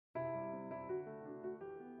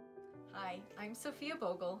Hi, I'm Sophia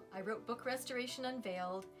Bogle. I wrote book Restoration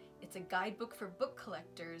Unveiled. It's a guidebook for book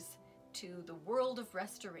collectors to the world of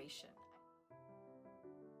restoration.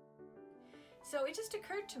 So it just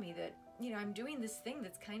occurred to me that, I'm doing this thing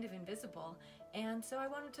that's kind of invisible, and so I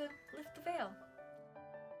wanted to lift the veil.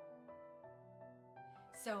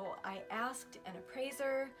 So I asked an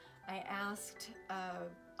appraiser, I asked an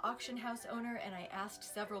auction house owner, and I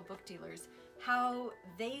asked several book dealers how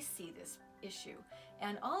they see this issue.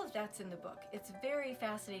 And all of that's in the book. It's very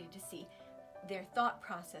fascinating to see their thought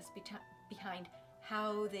process behind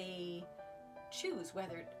how they choose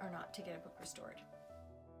whether or not to get a book restored.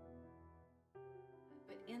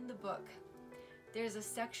 But in the book, there's a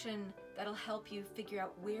section that'll help you figure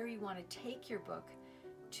out where you want to take your book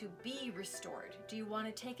to be restored. Do you want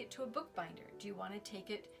to take it to a bookbinder? Do you want to take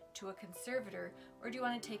it to a conservator? Or do you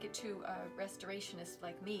want to take it to a restorationist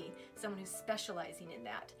like me, someone who's specializing in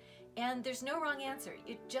that? And there's no wrong answer.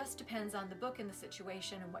 It just depends on the book and the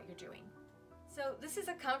situation and what you're doing. So this is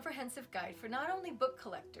a comprehensive guide for not only book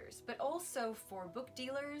collectors, but also for book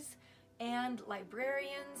dealers and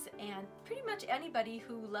librarians and pretty much anybody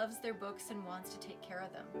who loves their books and wants to take care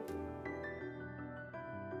of them.